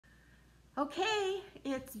Okay,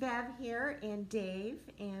 it's Bev here and Dave,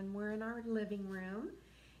 and we're in our living room,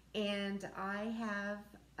 and I have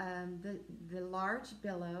the large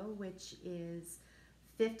Billow, which is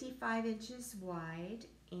 55 inches wide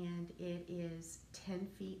and it is 10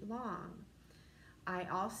 feet long. I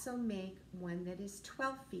also make one that is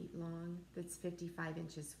 12 feet long that's 55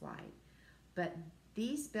 inches wide. But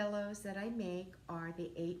these billows that I make are the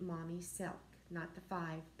 8 mommy silk, not the 5,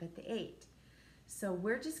 but the 8. So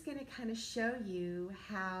we're just going to kind of show you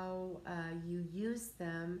how you use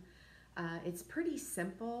them. It's pretty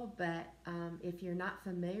simple, but if you're not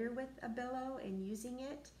familiar with a billow and using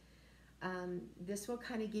it, this will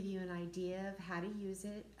kind of give you an idea of how to use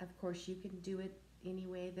it. Of course, you can do it any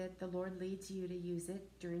way that the Lord leads you to use it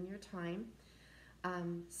during your time.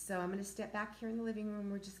 So I'm going to step back here in the living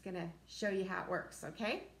room. We're just going to show you how it works,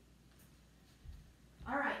 okay?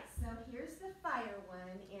 All right, so here's the fire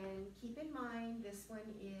one, and keep in mind this one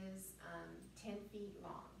is 10 feet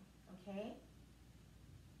long, okay?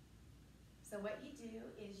 So what you do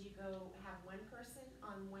is you go have one person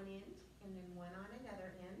on one end and then one on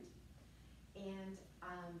another end, and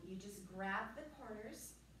you just grab the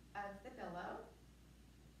corners of the billow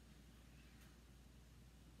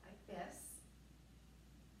like this,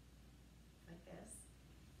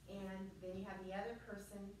 and then you have the other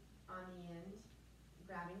person on the end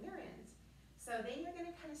grabbing their ends. So then you're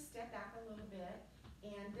going to kind of step back a little bit,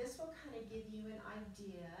 and this will kind of give you an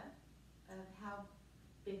idea of how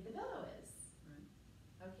big the billow is. Right.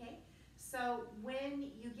 Okay? So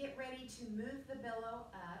when you get ready to move the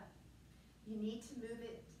billow up, you need to move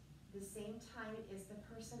it the same time as the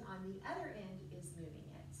person on the other end is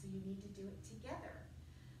moving it. So you need to do it together.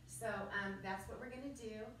 So that's what we're going to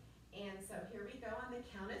do. And so here we go on the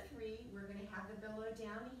count of 3. We're going to have the billow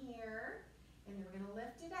down here. And then we're going to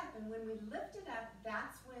lift it up. And when we lift it up,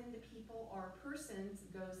 that's when the people or persons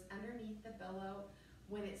goes underneath the billow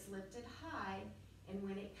when it's lifted high. And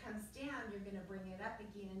when it comes down, you're going to bring it up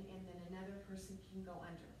again, and then another person can go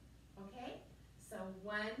under. Okay? So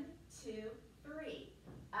 1, 2, 3.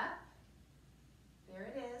 Up. There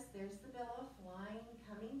it is. There's the billow flying,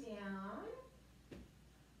 coming down.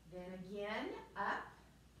 Then again, up.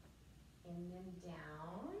 And then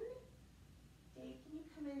down. Dave, can you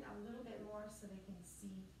come in a little bit more so they can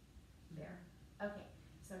see there? Okay,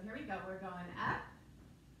 so here we go. We're going up,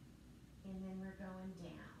 and then we're going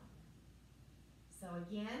down. So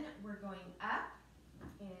again, we're going up,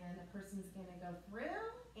 and a person's going to go through,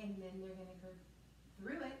 and then they're going to go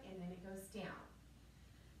through it, and then it goes down.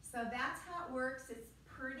 So that's how it works. It's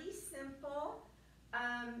pretty simple.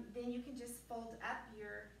 Then you can just fold up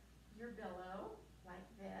your billow like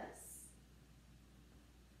this.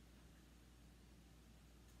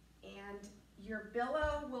 And your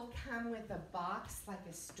billow will come with a box, like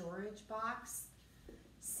a storage box,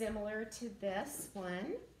 similar to this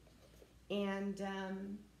one. And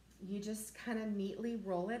you just kind of neatly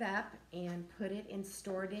roll it up and put it and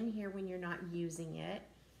store it in here when you're not using it.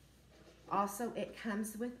 Also, it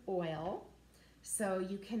comes with oil, so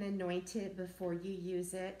you can anoint it before you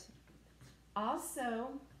use it. Also,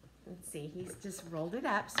 let's see, he's just rolled it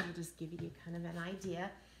up, so I'll just give you kind of an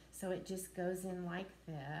idea. So it just goes in like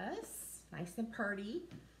this, nice and pretty,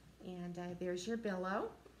 and there's your billow.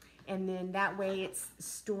 And then that way it's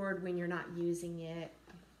stored when you're not using it.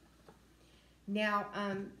 Now,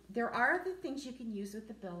 there are other things you can use with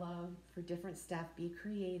the billow for different stuff. Be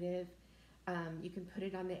creative. You can put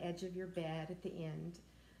it on the edge of your bed at the end,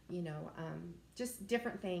 you know, just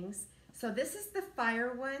different things. So this is the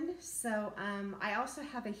fire one. So I also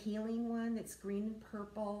have a healing one that's green and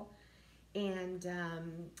purple. And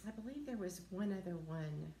I believe there was one other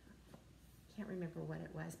one. Can't remember what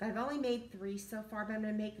it was. But I've only made 3 so far, but I'm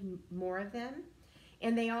going to make more of them.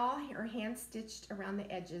 And they all are hand stitched around the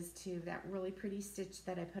edges to that really pretty stitch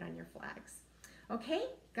that I put on your flags. Okay,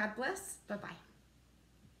 God bless. Bye-bye.